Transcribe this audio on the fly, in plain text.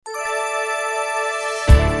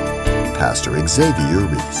Pastor Xavier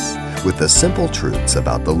Reese with the simple truths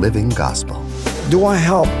about the living gospel. Do I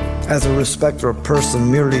help as a respecter of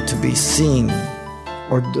person merely to be seen,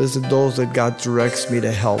 or is it those that God directs me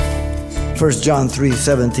to help? 1 John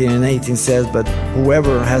 3:17 and 18 says, "But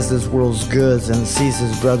whoever has this world's goods and sees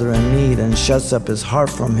his brother in need and shuts up his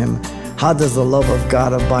heart from him, how does the love of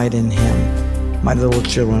God abide in him? My little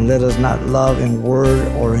children, let us not love in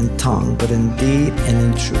word or in tongue, but in deed and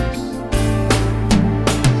in truth."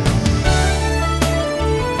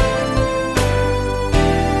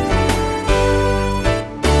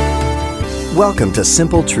 Welcome to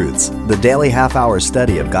Simple Truths, the daily half-hour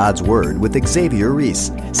study of God's Word with Xavier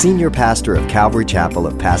Reese, Senior Pastor of Calvary Chapel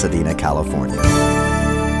of Pasadena, California.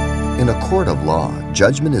 In a court of law,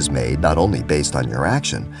 judgment is made not only based on your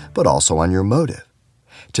action, but also on your motive.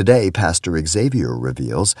 Today, Pastor Xavier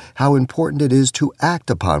reveals how important it is to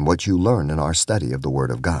act upon what you learn in our study of the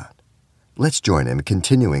Word of God. Let's join him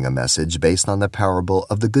continuing a message based on the parable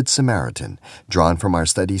of the Good Samaritan, drawn from our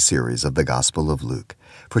study series of the Gospel of Luke,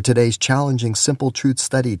 for today's challenging Simple Truth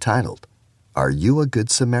study titled, Are You a Good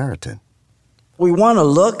Samaritan? We want to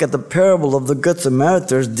look at the parable of the Good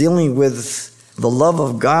Samaritan dealing with the love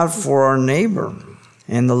of God for our neighbor,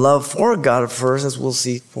 and the love for God first, as we'll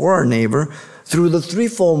see, for our neighbor, through the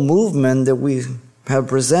threefold movement that we have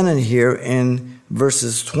presented here in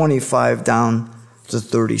verses 25 down to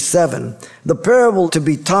 37. The parable to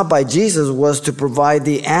be taught by Jesus was to provide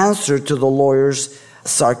the answer to the lawyer's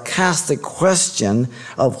sarcastic question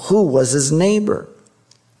of who was his neighbor.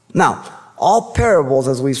 Now, all parables,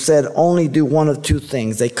 as we've said, only do one of two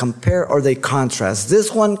things. They compare or they contrast.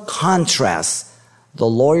 This one contrasts the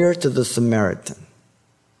lawyer to the Samaritan.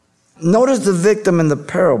 Notice the victim in the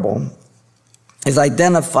parable is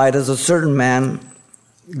identified as a certain man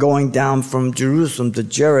going down from Jerusalem to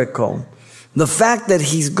Jericho. The fact that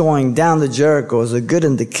he's going down to Jericho is a good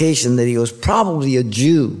indication that he was probably a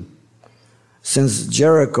Jew, since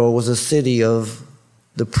Jericho was a city of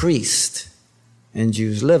the priest, and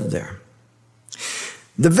Jews lived there.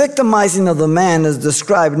 The victimizing of the man is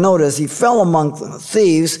described. Notice, he fell among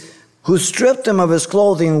thieves who stripped him of his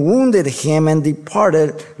clothing, wounded him, and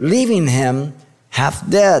departed, leaving him half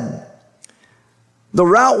dead. The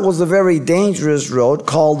route was a very dangerous road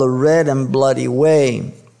called the Red and Bloody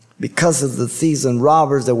Way, because of the thieves and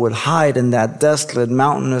robbers that would hide in that desolate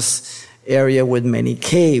mountainous area with many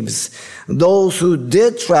caves. Those who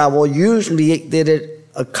did travel usually did it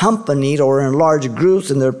accompanied or in large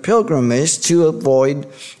groups in their pilgrimage to avoid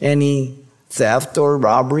any theft or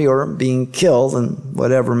robbery or being killed and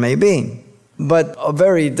whatever may be. But a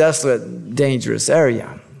very desolate, dangerous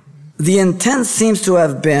area. The intent seems to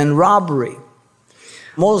have been robbery.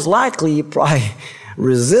 Most likely he probably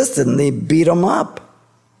resisted and they beat him up.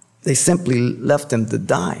 They simply left him to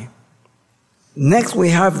die. Next, we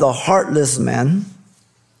have the heartless man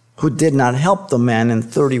who did not help the man in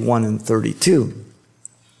 31 and 32.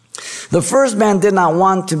 The first man did not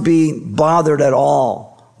want to be bothered at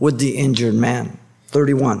all with the injured man.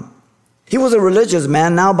 31. He was a religious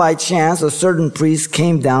man. Now, by chance, a certain priest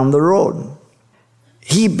came down the road.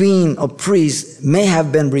 He, being a priest, may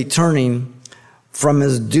have been returning from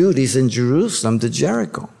his duties in Jerusalem to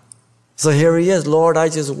Jericho. So here he is, Lord, I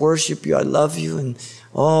just worship you, I love you, and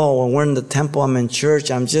when we're in the temple, I'm in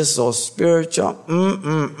church, I'm just so spiritual,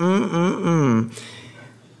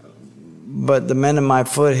 But the minute my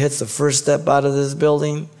foot hits the first step out of this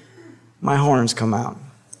building, my horns come out.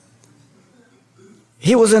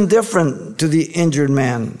 He was indifferent to the injured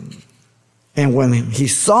man, and when he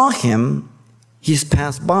saw him, he's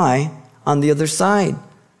passed by on the other side.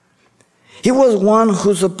 He was one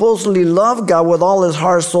who supposedly loved God with all his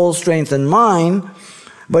heart, soul, strength, and mind,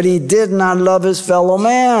 but he did not love his fellow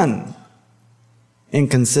man.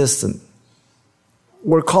 Inconsistent.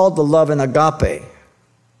 We're called to love in agape.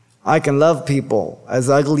 I can love people as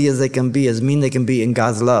ugly as they can be, as mean they can be in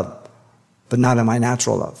God's love, but not in my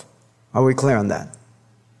natural love. Are we clear on that?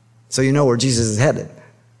 So you know where Jesus is headed.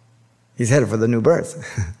 He's headed for the new birth.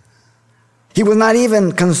 He was not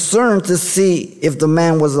even concerned to see if the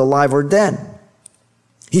man was alive or dead.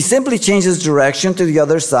 He simply changed his direction to the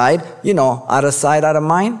other side, out of sight, out of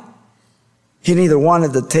mind. He neither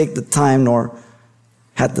wanted to take the time nor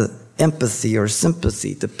had the empathy or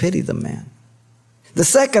sympathy to pity the man. The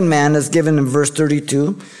second man, as given in verse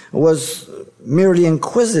 32, was merely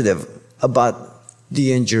inquisitive about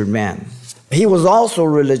the injured man. He was also a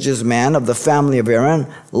religious man of the family of Aaron,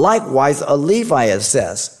 likewise a Levite, it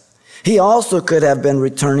says. He also could have been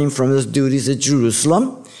returning from his duties at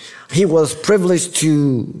Jerusalem. He was privileged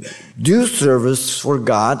to do service for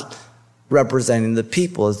God, representing the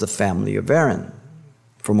people as the family of Aaron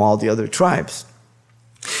from all the other tribes.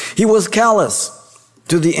 He was callous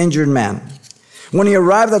to the injured man. When he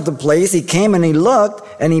arrived at the place, he came and he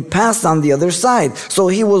looked and he passed on the other side. So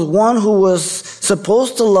he was one who was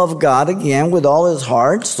supposed to love God again with all his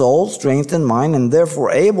heart, soul, strength, and mind, and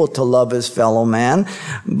therefore able to love his fellow man.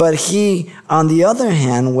 But he, on the other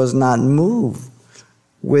hand, was not moved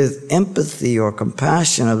with empathy or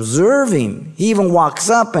compassion, observing. He even walks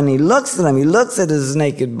up and he looks at him. He looks at his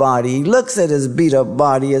naked body. He looks at his beat up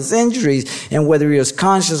body, his injuries, and whether he was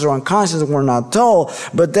conscious or unconscious, we're not told.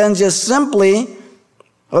 But then just simply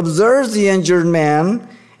observes the injured man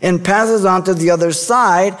and passes on to the other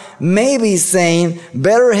side, maybe saying,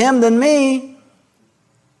 better him than me.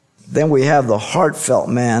 Then we have the heartfelt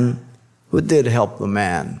man who did help the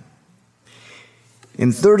man.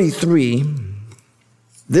 In 33,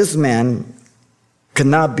 this man could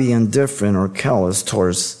not be indifferent or callous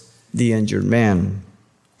towards the injured man.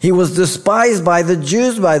 He was despised by the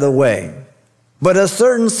Jews, by the way. But a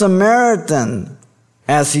certain Samaritan,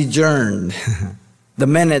 as he journeyed, the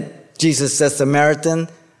minute Jesus says Samaritan,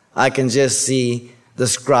 I can just see the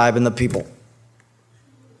scribe and the people.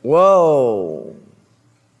 Whoa!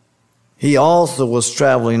 He also was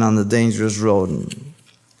traveling on the dangerous road.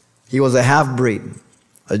 He was a half-breed,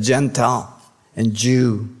 a Gentile and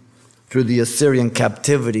Jew through the Assyrian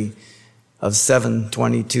captivity of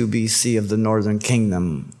 722 BC of the northern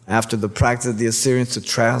kingdom. After the practice of the Assyrians to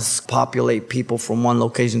transpopulate people from one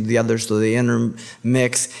location to the other, so they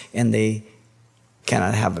intermix and they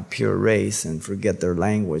cannot have a pure race and forget their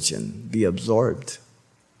language and be absorbed.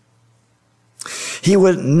 He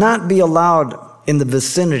would not be allowed in the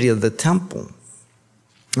vicinity of the temple,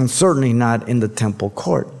 and certainly not in the temple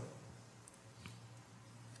court.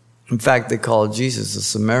 In fact, they call Jesus a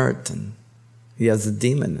Samaritan. He has a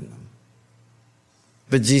demon in him.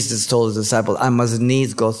 But Jesus told his disciples, I must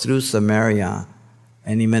needs go through Samaria.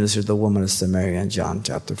 And he ministered to the woman of Samaria in John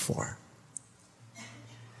chapter 4.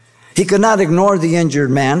 He could not ignore the injured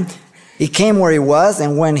man. He came where he was,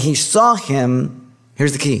 and when he saw him,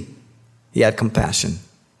 here's the key, he had compassion.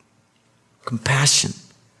 Compassion.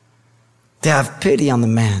 To have pity on the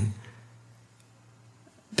man.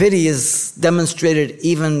 Pity is demonstrated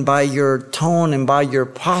even by your tone and by your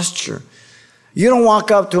posture. You don't walk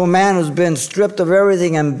up to a man who's been stripped of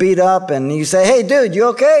everything and beat up and you say, hey dude, you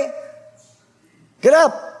okay? Get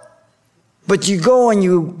up. But you go and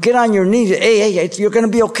you get on your knees. Hey, you're going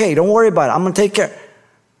to be okay. Don't worry about it. I'm going to take care.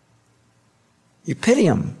 You pity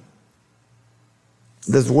him.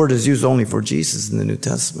 This word is used only for Jesus in the New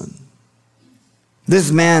Testament. This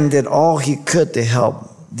man did all he could to help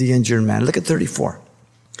the injured man. Look at 34.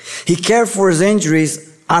 He cared for his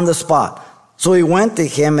injuries on the spot. So he went to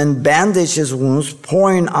him and bandaged his wounds,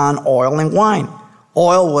 pouring on oil and wine.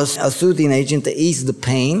 Oil was a soothing agent to ease the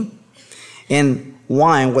pain, and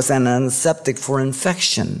wine was an antiseptic for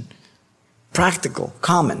infection. Practical,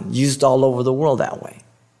 common, used all over the world that way.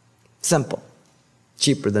 Simple,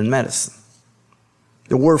 cheaper than medicine.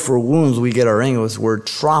 The word for wounds, we get our English word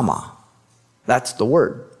trauma. That's the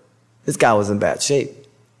word. This guy was in bad shape.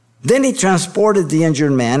 Then he transported the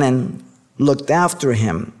injured man and looked after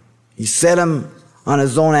him. He set him on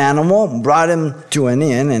his own animal, brought him to an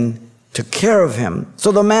inn, and took care of him.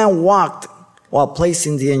 So the man walked while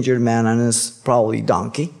placing the injured man on his probably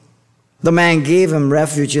donkey. The man gave him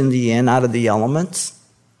refuge in the inn out of the elements.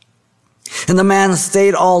 And the man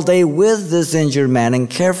stayed all day with this injured man and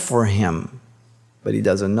cared for him. But he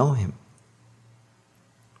doesn't know him.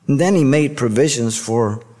 And then he made provisions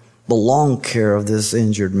for the long care of this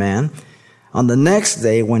injured man. On the next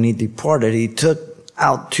day, when he departed, he took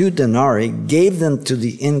out 2 denarii, gave them to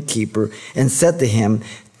the innkeeper, and said to him,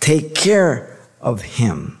 take care of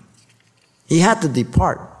him. He had to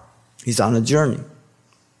depart. He's on a journey.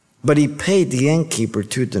 But he paid the innkeeper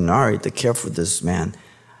 2 denarii to care for this man.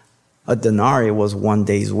 A denarii was 1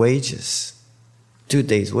 day's wages, 2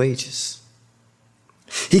 days' wages.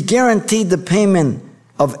 He guaranteed the payment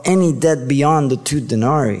of any debt beyond the 2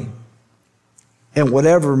 denarii. And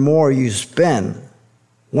whatever more you spend,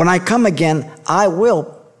 when I come again, I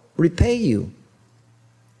will repay you.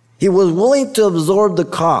 He was willing to absorb the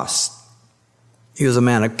cost. He was a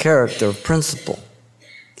man of character, of principle,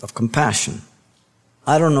 of compassion.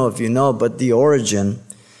 I don't know if you know, but the origin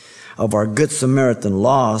of our Good Samaritan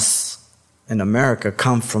laws in America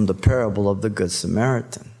come from the parable of the Good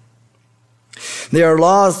Samaritan. They are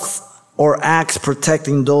laws or acts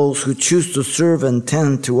protecting those who choose to serve and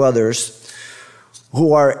tend to others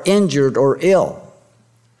who are injured or ill.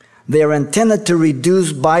 They are intended to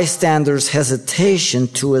reduce bystanders' hesitation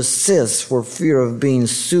to assist for fear of being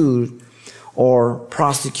sued or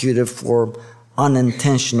prosecuted for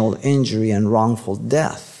unintentional injury and wrongful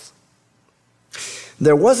death.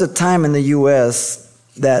 There was a time in the U.S.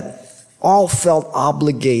 that all felt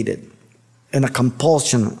obligated and a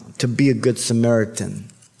compulsion to be a good Samaritan.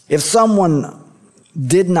 If someone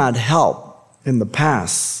did not help in the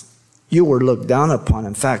past, you were looked down upon.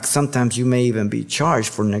 In fact, sometimes you may even be charged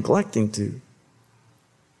for neglecting to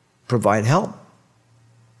provide help.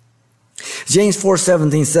 James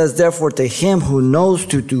 4:17 says, therefore to him who knows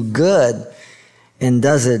to do good and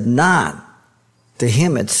does it not, to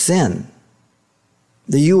him it's sin.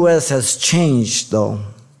 The U.S. has changed, though,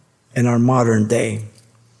 in our modern day,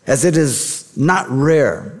 as it is not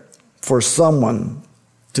rare for someone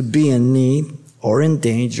to be in need or in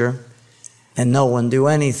danger and no one do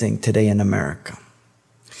anything today in America.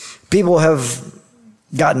 People have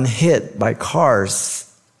gotten hit by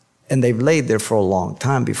cars and they've laid there for a long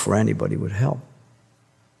time before anybody would help.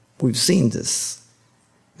 We've seen this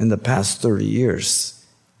in the past 30 years,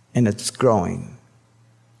 and it's growing.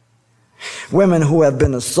 Women who have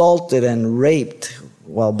been assaulted and raped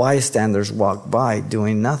while bystanders walk by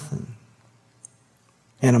doing nothing.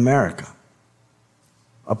 In America,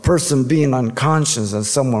 a person being unconscious and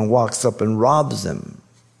someone walks up and robs them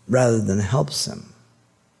rather than helps him.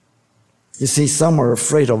 You see, some are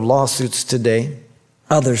afraid of lawsuits today.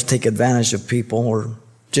 Others take advantage of people or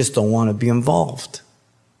just don't want to be involved.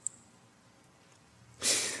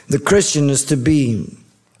 The Christian is to be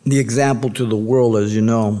the example to the world, as you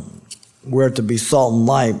know. We're to be salt and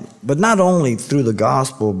light, but not only through the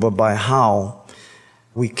gospel, but by how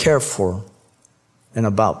we care for and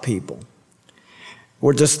about people.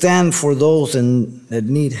 We're to stand for those that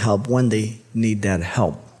need help when they need that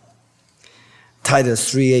help.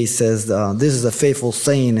 Titus 3:8 says, this is a faithful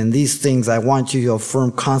saying, and these things I want you to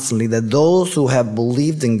affirm constantly, that those who have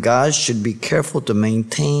believed in God should be careful to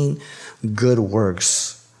maintain good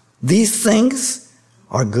works. These things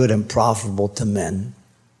are good and profitable to men.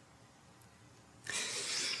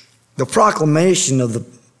 The proclamation of the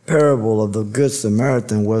parable of the Good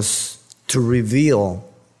Samaritan was to reveal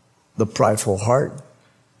the prideful heart.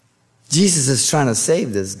 Jesus is trying to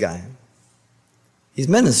save this guy. He's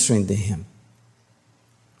ministering to him.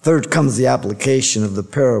 Third comes the application of the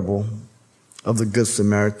parable of the Good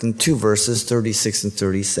Samaritan. 2 verses, 36 and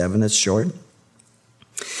 37. It's short.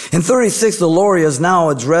 In 36, the Lord is now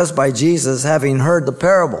addressed by Jesus, having heard the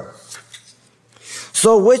parable.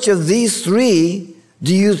 So which of these three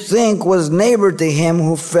do you think was neighbor to him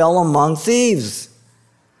who fell among thieves?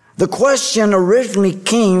 The question originally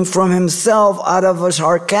came from himself out of a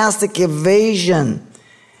sarcastic evasion.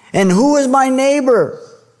 And who is my neighbor?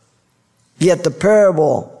 Yet the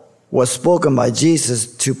parable was spoken by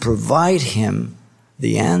Jesus to provide him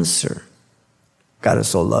the answer. God is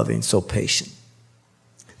so loving, so patient.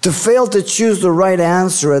 To fail to choose the right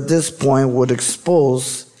answer at this point would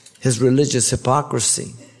expose his religious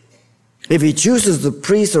hypocrisy. If he chooses the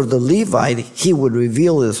priest or the Levite, he would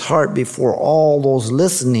reveal his heart before all those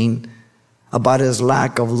listening about his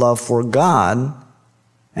lack of love for God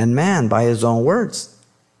and man by his own words.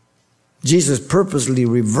 Jesus purposely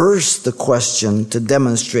reversed the question to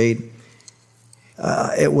demonstrate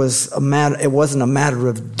it wasn't a matter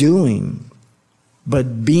of doing,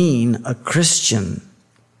 but being a Christian.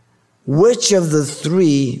 Which of the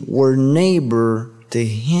three were neighbor to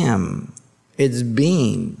him? It's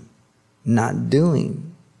being, not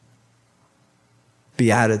doing.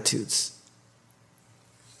 Beatitudes.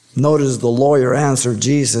 Notice the lawyer answered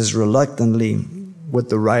Jesus reluctantly with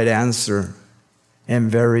the right answer, and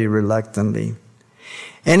very reluctantly.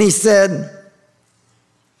 And he said,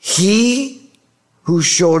 he who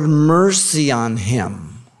showed mercy on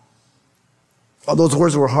him. Oh, those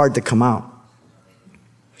words were hard to come out.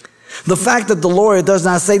 The fact that the lawyer does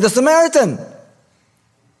not say the Samaritan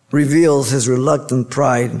reveals his reluctant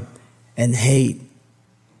pride and hate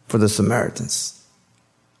for the Samaritans.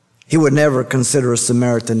 He would never consider a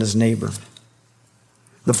Samaritan his neighbor.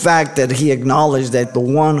 The fact that he acknowledged that the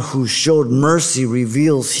one who showed mercy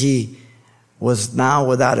reveals he was now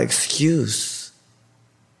without excuse,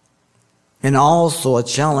 and also a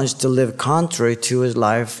challenge to live contrary to his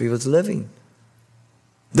life he was living.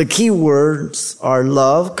 The key words are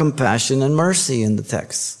love, compassion, and mercy in the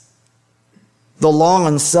text. The law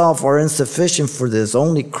and self are insufficient for this.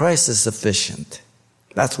 Only Christ is sufficient.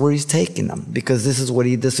 That's where he's taking them, because this is what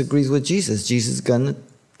he disagrees with Jesus. Jesus is going to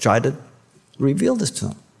try to reveal this to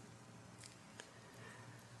him.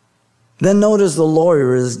 Then notice the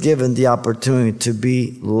lawyer is given the opportunity to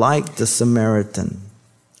be like the Samaritan.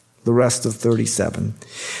 The rest of 37.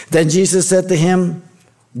 Then Jesus said to him,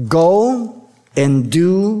 go and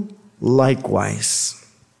do likewise.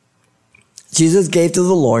 Jesus gave to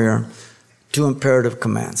the lawyer two imperative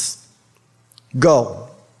commands. Go.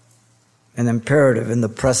 an imperative in the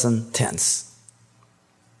present tense.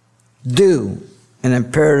 Do, an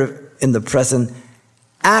imperative in the present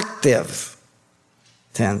active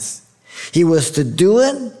tense. He was to do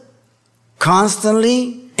it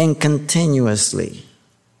constantly and continuously.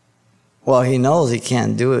 Well, he knows he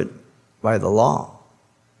can't do it by the law.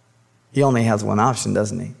 He only has one option,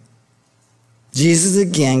 doesn't he? Jesus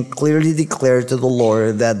again clearly declared to the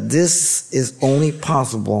lawyer that this is only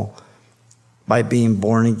possible by being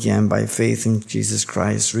born again by faith in Jesus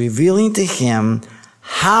Christ, revealing to him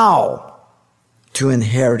how to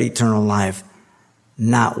inherit eternal life,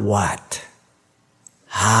 not what.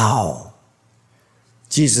 How.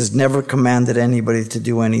 Jesus never commanded anybody to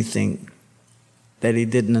do anything that he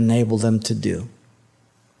didn't enable them to do.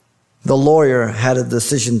 The lawyer had a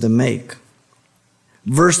decision to make.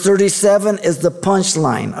 Verse 37 is the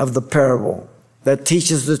punchline of the parable that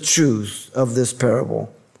teaches the truth of this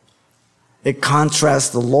parable. It contrasts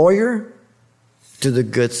the lawyer to the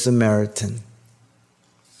Good Samaritan.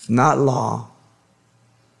 Not law,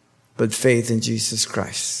 but faith in Jesus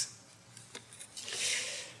Christ.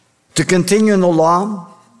 To continue in the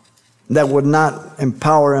law that would not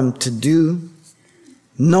empower him to do,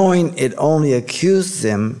 knowing it only accused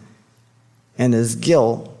him and his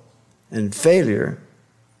guilt and failure,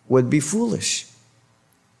 would be foolish.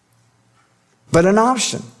 But an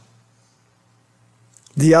option.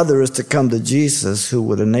 The other is to come to Jesus, who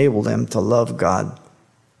would enable them to love God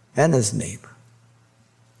and his neighbor,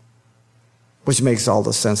 which makes all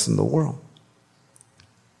the sense in the world.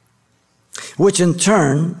 Which in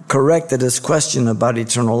turn corrected his question about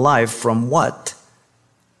eternal life from what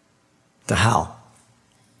to how.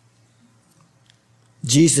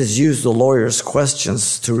 Jesus used the lawyer's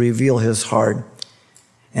questions to reveal his heart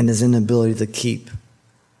and his inability to keep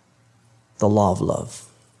the law of love.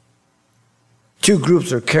 Two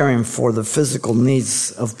groups are caring for the physical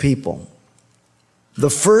needs of people. The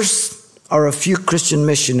first are a few Christian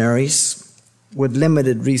missionaries with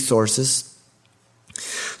limited resources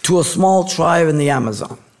to a small tribe in the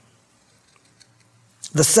Amazon.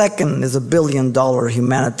 The second is a billion-dollar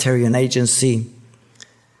humanitarian agency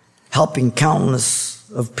helping countless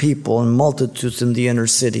of people and multitudes in the inner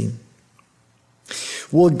city.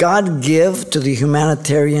 Will God give to the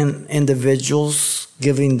humanitarian individuals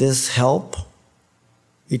giving this help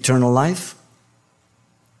eternal life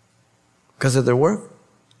because of their work?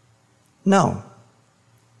 No.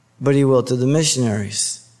 But he will to the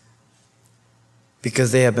missionaries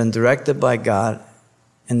because they have been directed by God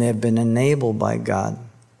and they have been enabled by God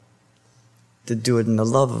to do it in the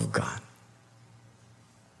love of God.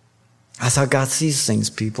 That's how God sees things,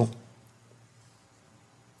 people.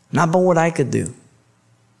 Not by what I could do,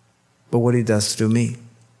 but what he does through me.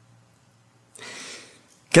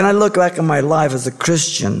 Can I look back at my life as a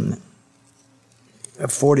Christian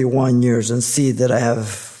at 41 years and see that I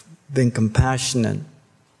have been compassionate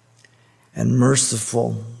and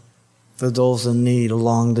merciful for those in need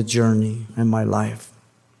along the journey in my life?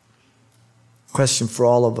 Question for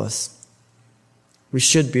all of us. We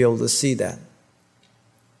should be able to see that.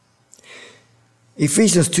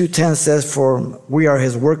 Ephesians 2:10 says, "For we are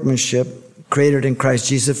his workmanship, created in Christ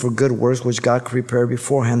Jesus for good works, which God prepared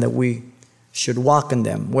beforehand that we should walk in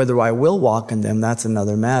them." Whether I will walk in them, that's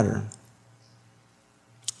another matter.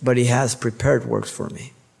 But he has prepared works for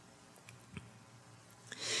me.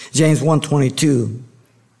 James 1:22,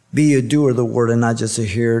 "Be a doer of the word and not just a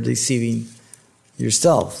hearer, deceiving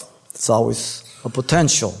yourself." It's always a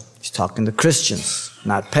potential. He's talking to Christians,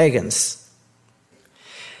 not pagans.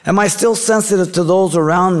 Am I still sensitive to those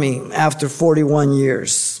around me after 41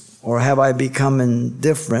 years? Or have I become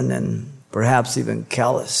indifferent and perhaps even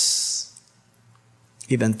callous,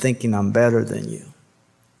 even thinking I'm better than you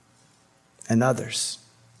and others?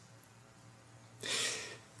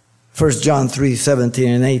 1 John 3:17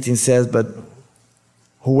 and 18 says, "But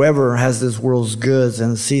whoever has this world's goods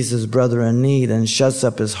and sees his brother in need and shuts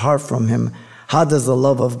up his heart from him, how does the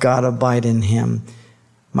love of God abide in him?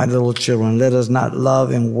 My little children, let us not love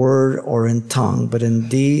in word or in tongue, but in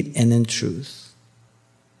deed and in truth."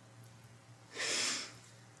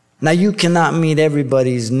 Now, you cannot meet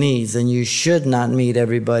everybody's needs, and you should not meet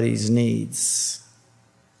everybody's needs.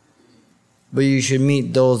 But you should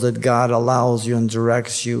meet those that God allows you and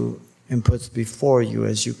directs you and puts before you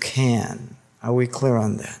as you can. Are we clear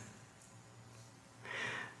on that?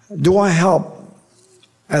 Do I help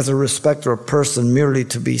as a respecter of person merely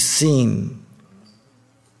to be seen?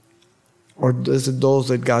 Or is it those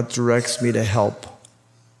that God directs me to help?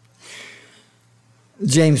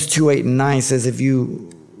 James 2:8 and 9 says, "If you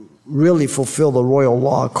really fulfill the royal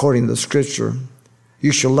law according to the scripture,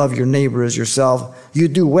 you shall love your neighbor as yourself. You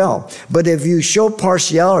do well. But if you show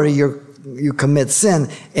partiality, your you commit sin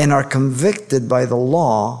and are convicted by the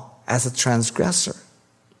law as a transgressor.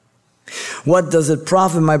 What does it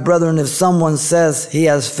profit, my brethren, if someone says he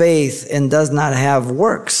has faith and does not have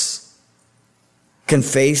works? Can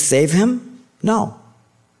faith save him? No,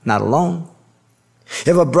 not alone.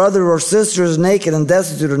 If a brother or sister is naked and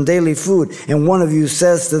destitute of daily food, and one of you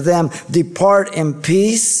says to them, depart in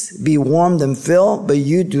peace, be warmed and filled, but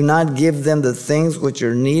you do not give them the things which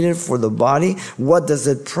are needed for the body, what does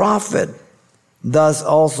it profit? Thus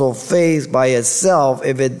also faith by itself,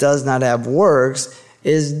 if it does not have works,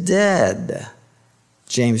 is dead.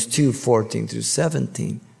 James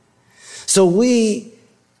 2:14-17. So we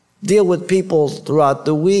deal with people throughout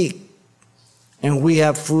the week, and we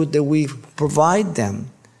have food that we provide them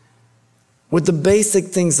with the basic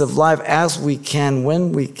things of life as we can,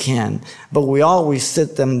 when we can. But we always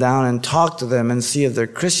sit them down and talk to them and see if they're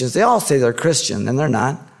Christians. They all say they're Christian, and they're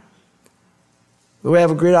not. We have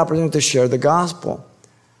a great opportunity to share the gospel.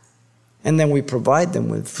 And then we provide them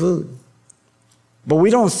with food. But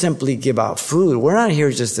we don't simply give out food. We're not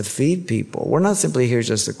here just to feed people. We're not simply here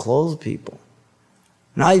just to clothe people.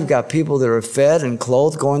 Now you've got people that are fed and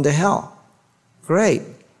clothed going to hell. Great.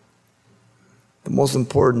 The most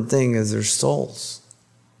important thing is their souls.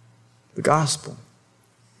 The gospel.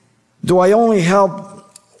 Do I only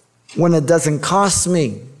help when it doesn't cost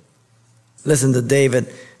me? Listen to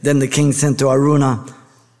David. Then the king said to Araunah,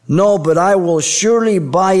 no, but I will surely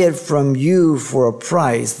buy it from you for a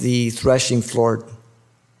price, the threshing floor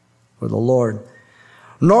for the Lord.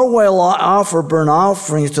 Nor will I offer burnt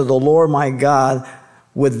offerings to the Lord my God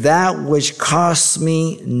with that which costs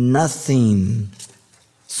me nothing.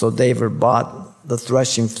 So David bought the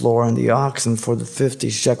threshing floor and the oxen for the 50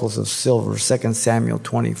 shekels of silver, 2 Samuel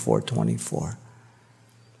 24:24.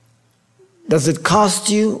 Does it cost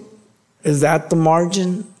you? Is that the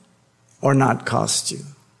margin? Or not cost you?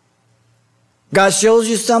 God shows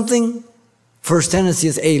you something. First tendency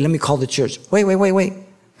is, hey, let me call the church. Wait.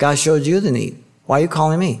 God showed you the need. Why are you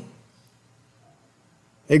calling me?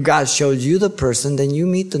 If God showed you the person, then you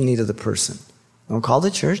meet the need of the person. Don't call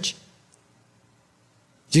the church.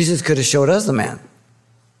 Jesus could have showed us the man.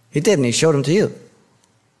 He didn't. He showed him to you.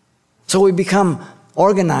 So we become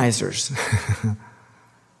organizers.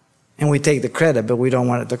 And we take the credit, but we don't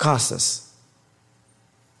want it to cost us.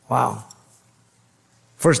 Wow.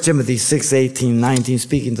 1 Timothy 6:18-19,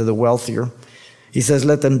 speaking to the wealthier, he says,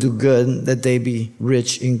 let them do good, that they be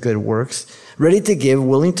rich in good works, ready to give,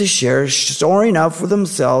 willing to share, storing up for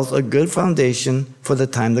themselves a good foundation for the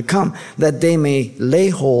time to come, that they may lay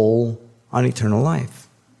hold on eternal life.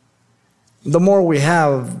 The more we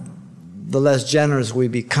have, the less generous we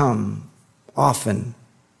become, often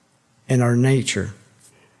in our nature.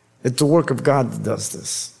 It's the work of God that does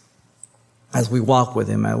this. As we walk with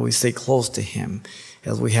Him, as we stay close to Him,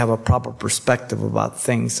 as we have a proper perspective about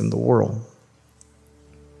things in the world.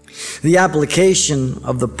 The application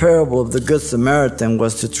of the parable of the Good Samaritan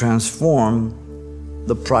was to transform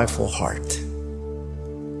the prideful heart.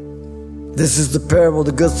 This is the parable of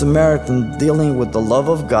the Good Samaritan dealing with the love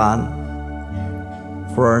of God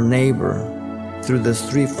for our neighbor through this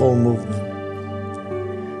threefold movement.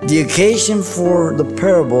 The occasion for the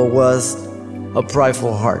parable was a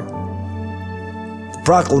prideful heart. The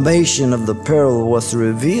proclamation of the parable was to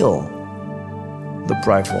reveal the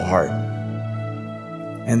prideful heart.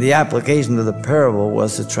 And the application of the parable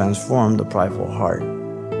was to transform the prideful heart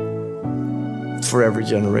for every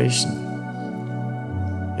generation,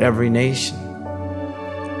 every nation,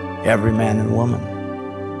 every man and woman.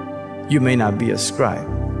 You may not be a scribe,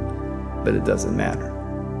 but it doesn't matter.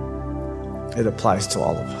 It applies to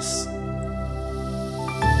all of us.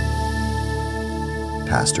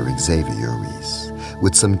 Pastor Xavier Reese.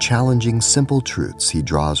 With some challenging, simple truths he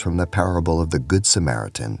draws from the parable of the Good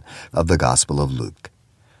Samaritan of the Gospel of Luke.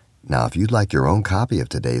 Now, if you'd like your own copy of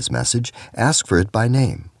today's message, ask for it by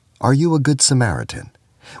name. Are You a Good Samaritan?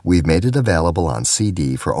 We've made it available on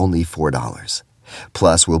CD for only $4.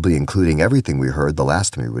 Plus, we'll be including everything we heard the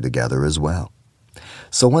last time we were together as well.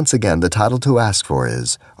 So once again, the title to ask for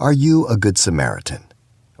is, Are You a Good Samaritan?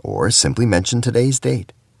 Or simply mention today's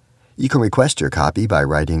date. You can request your copy by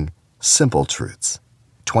writing Simple Truths,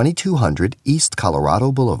 2200 East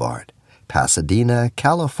Colorado Boulevard, Pasadena,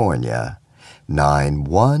 California,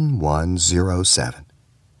 91107.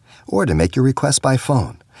 Or to make your request by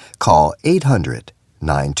phone, call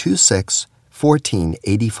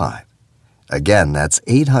 800-926-1485. Again, that's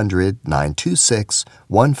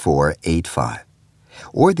 800-926-1485.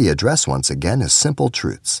 Or the address once again is Simple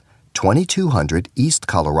Truths, 2200 East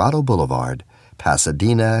Colorado Boulevard,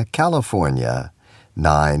 Pasadena, California,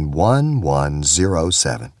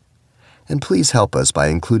 91107. And please help us by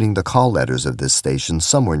including the call letters of this station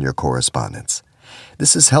somewhere in your correspondence.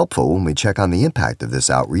 This is helpful when we check on the impact of this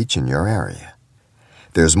outreach in your area.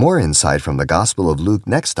 There's more insight from the Gospel of Luke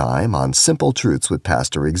next time on Simple Truths with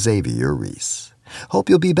Pastor Xavier Reese. Hope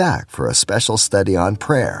you'll be back for a special study on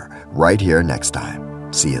prayer right here next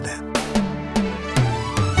time. See you then.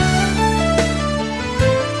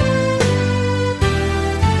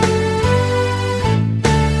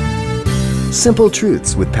 Simple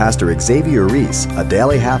Truths with Pastor Xavier Reese, a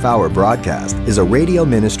daily half-hour broadcast, is a radio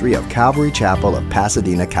ministry of Calvary Chapel of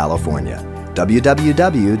Pasadena, California.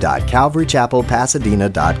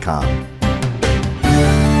 www.calvarychapelpasadena.com.